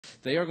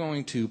They are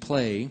going to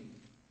play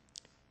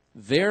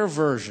their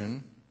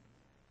version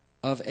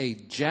of a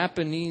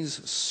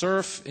Japanese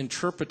surf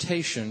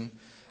interpretation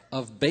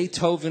of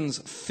Beethoven's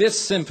Fifth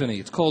Symphony.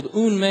 It's called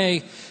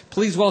Unmei.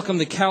 Please welcome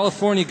the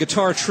California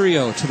Guitar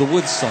Trio to the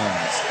Wood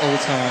Songs Old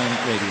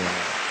Time Radio.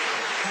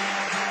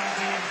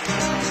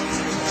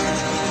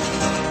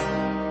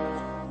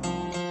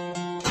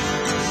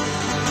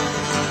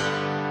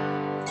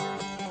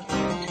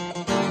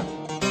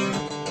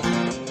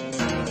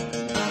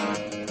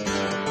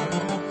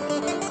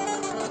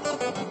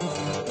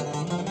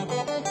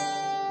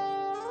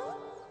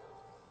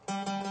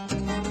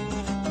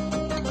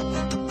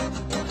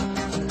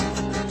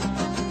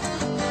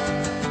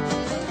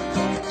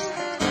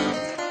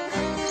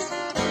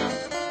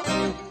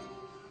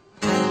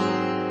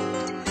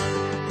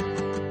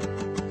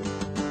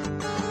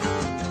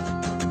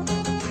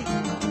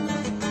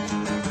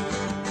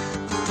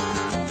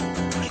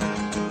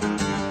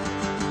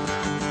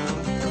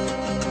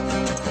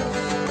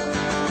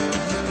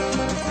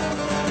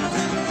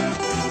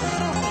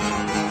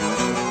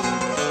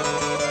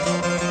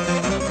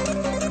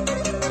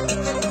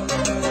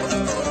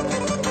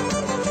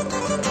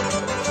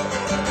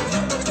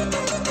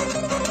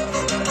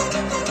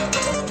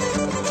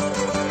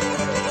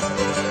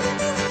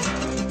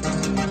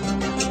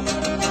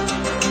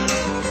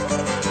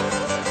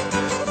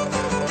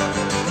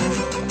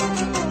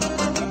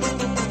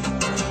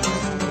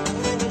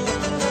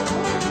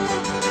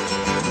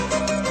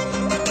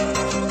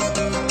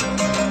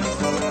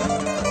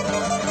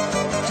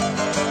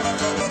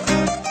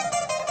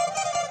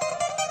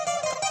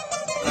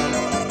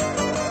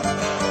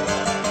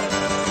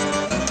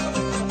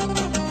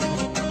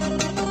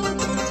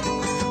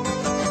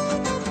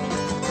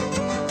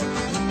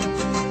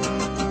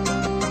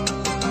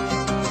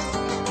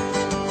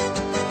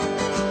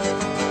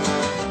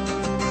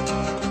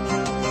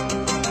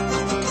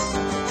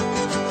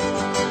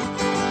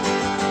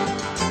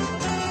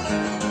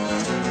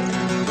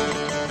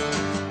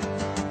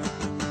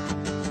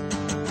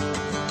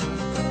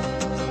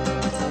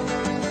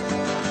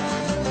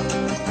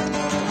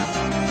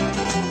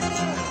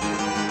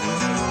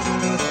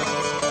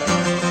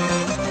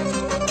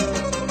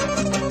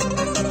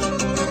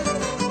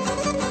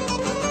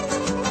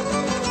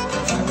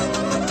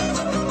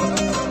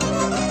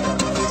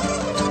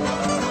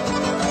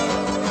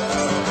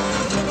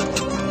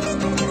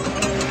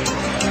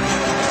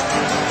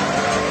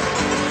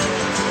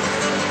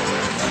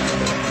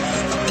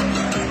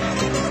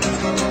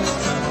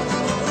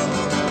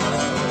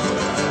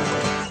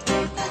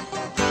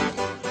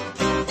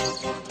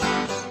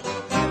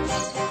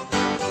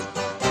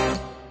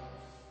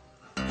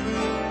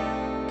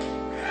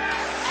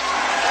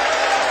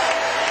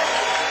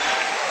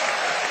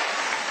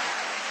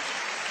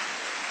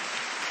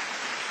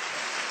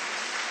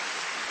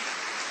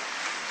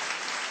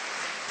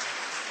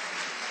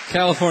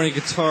 California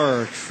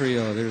Guitar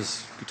Trio.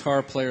 There's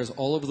guitar players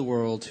all over the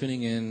world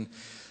tuning in,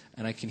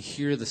 and I can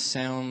hear the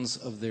sounds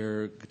of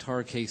their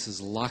guitar cases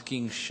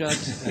locking shut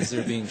as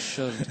they're being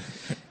shoved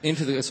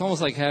into the... It's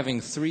almost like having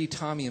three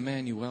Tommy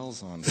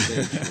Emmanuels on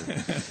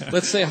stage.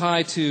 Let's say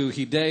hi to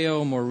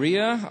Hideo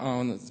Moriya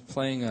on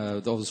playing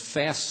those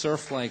fast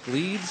surf-like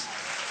leads.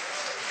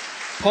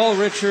 Paul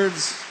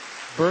Richards,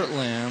 Bert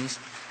Lambs.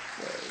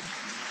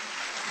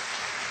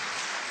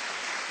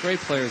 Great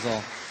players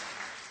all.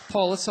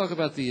 Paul, let's talk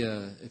about the,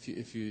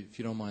 if you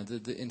don't mind,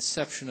 the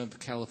inception of the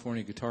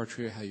California Guitar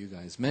Trio, how you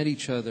guys met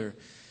each other,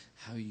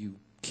 how you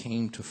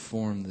came to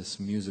form this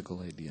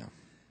musical idea.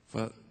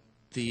 Well,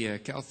 the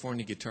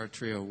California Guitar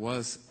Trio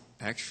was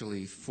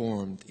actually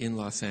formed in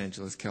Los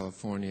Angeles,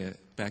 California,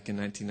 back in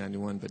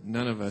 1991, but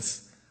none of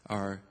us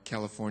are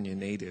California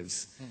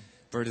natives.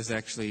 Bert is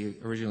actually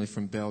originally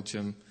from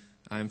Belgium,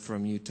 I'm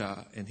from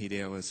Utah, and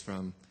Hideo is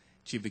from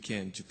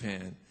Chiba-ken,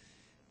 Japan.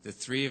 The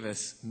three of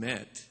us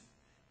met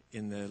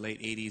in the late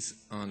 80s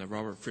on a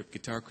Robert Fripp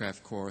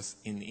Guitarcraft course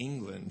in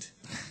England.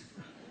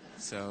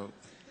 So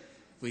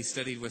we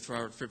studied with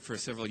Robert Fripp for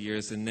several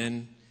years, and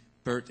then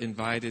Bert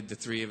invited the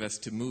three of us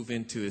to move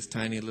into his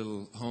tiny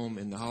little home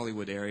in the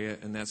Hollywood area,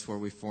 and that's where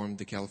we formed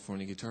the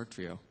California Guitar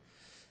Trio.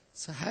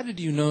 So how did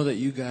you know that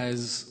you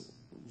guys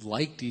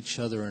liked each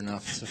other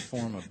enough to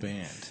form a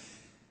band?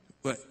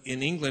 Well,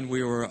 in England,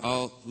 we were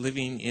all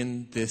living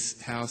in this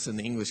house in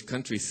the English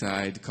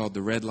countryside called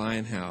the Red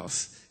Lion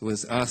House. It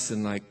was us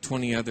and like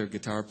 20 other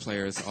guitar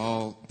players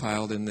all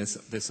piled in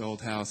this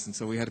old house, and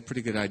so we had a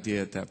pretty good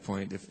idea at that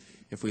point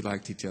if we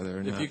liked each other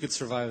or not. If you could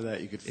survive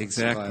that, you could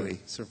exactly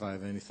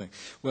survive anything.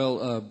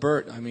 Well,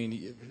 Bert, I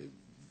mean,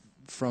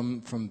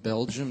 from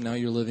Belgium, now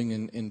you're living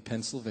in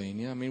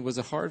Pennsylvania. I mean, was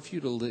it hard for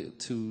you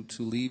to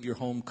leave your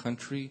home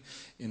country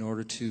in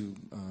order to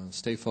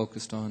stay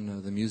focused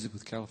on the music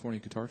with California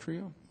Guitar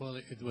Trio? Well,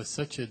 it was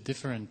such a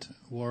different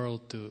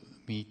world to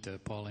meet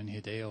Paul and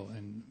Hideo,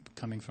 and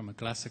coming from a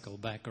classical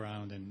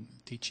background and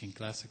teaching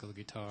classical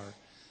guitar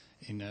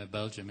in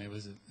Belgium, it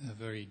was a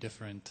very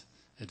different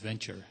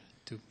adventure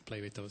to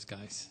play with those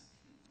guys.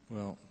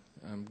 Well,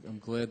 I'm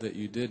glad that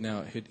you did.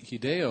 Now,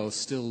 Hideo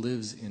still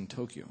lives in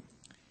Tokyo.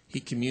 He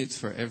commutes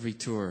for every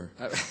tour.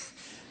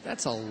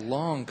 That's a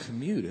long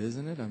commute,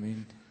 isn't it? I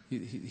mean,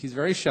 he's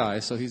very shy,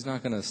 so he's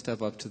not going to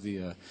step up to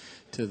the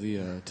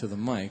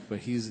mic. But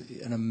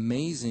he's an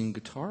amazing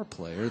guitar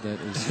player that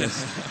is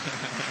just.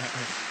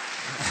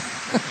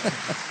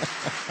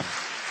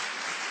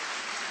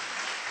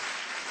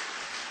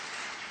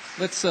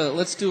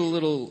 Let's do a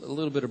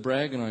little bit of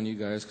bragging on you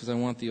guys, because I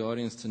want the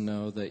audience to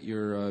know that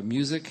your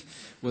music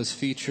was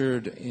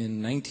featured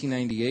in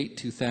 1998,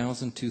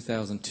 2000,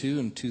 2002,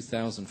 and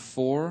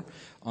 2004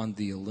 on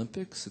the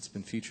Olympics. It's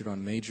been featured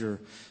on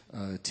major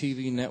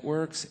TV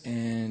networks,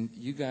 and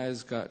you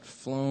guys got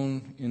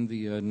flown in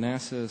the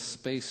NASA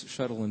Space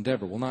Shuttle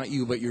Endeavour. Well, not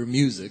you, but your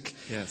music.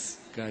 Yes.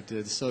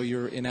 So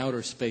you're in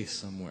outer space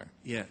somewhere.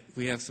 Yeah,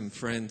 we have some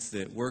friends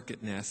that work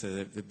at NASA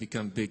that have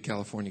become big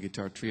California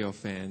Guitar Trio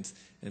fans,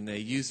 and they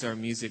used our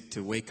music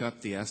to wake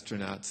up the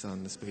astronauts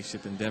on the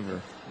Spaceship Endeavour.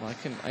 Well,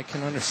 I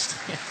can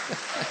understand.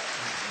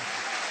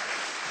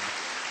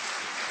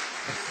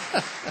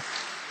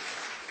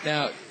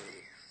 Now,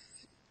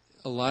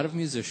 a lot of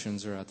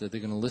musicians are out there.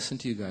 They're going to listen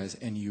to you guys,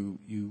 and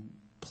you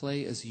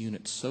play as a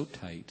unit so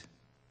tight,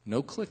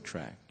 no click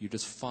track. You're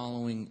just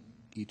following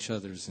each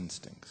other's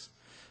instincts.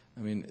 I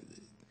mean,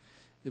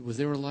 was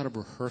there a lot of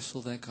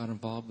rehearsal that got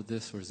involved with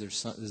this, or is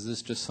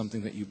this just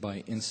something that you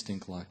by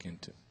instinct lock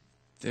into?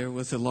 There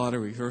was a lot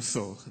of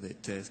rehearsal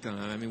that has gone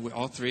on. I mean,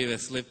 all three of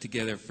us lived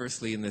together,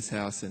 firstly in this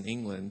house in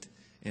England,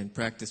 and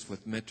practiced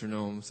with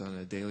metronomes on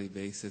a daily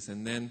basis.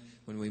 And then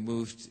when we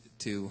moved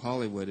to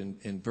Hollywood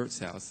in Bert's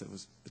house, that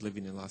was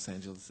living in Los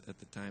Angeles at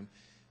the time,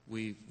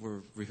 we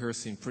were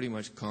rehearsing pretty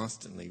much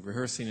constantly,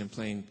 rehearsing and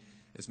playing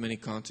as many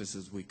concerts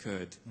as we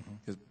could,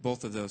 because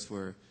both of those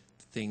were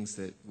things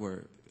that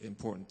were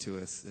important to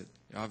us. That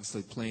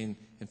obviously playing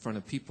in front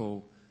of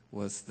people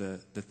was the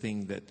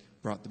thing that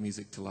brought the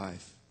music to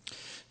life.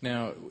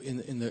 Now,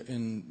 in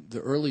the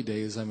early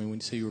days, I mean, when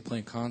you say you were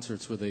playing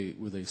concerts, were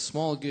they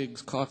small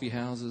gigs, coffee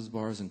houses,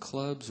 bars, and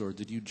clubs, or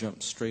did you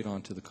jump straight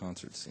onto the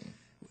concert scene?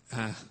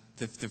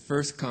 The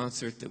first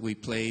concert that we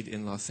played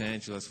in Los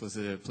Angeles was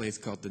at a place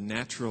called the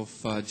Natural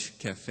Fudge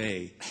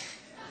Cafe.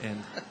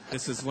 And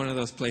this is one of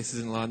those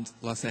places in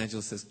Los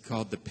Angeles that's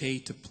called the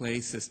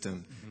pay-to-play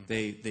system.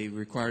 They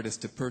required us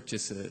to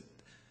purchase,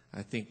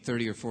 I think,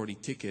 30 or 40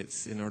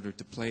 tickets in order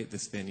to play at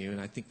this venue,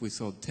 and I think we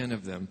sold 10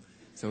 of them.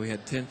 So we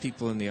had 10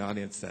 people in the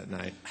audience that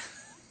night.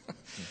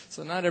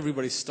 So not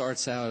everybody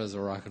starts out as a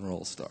rock and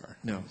roll star.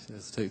 No.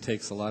 It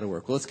takes a lot of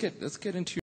work. Well, let's get into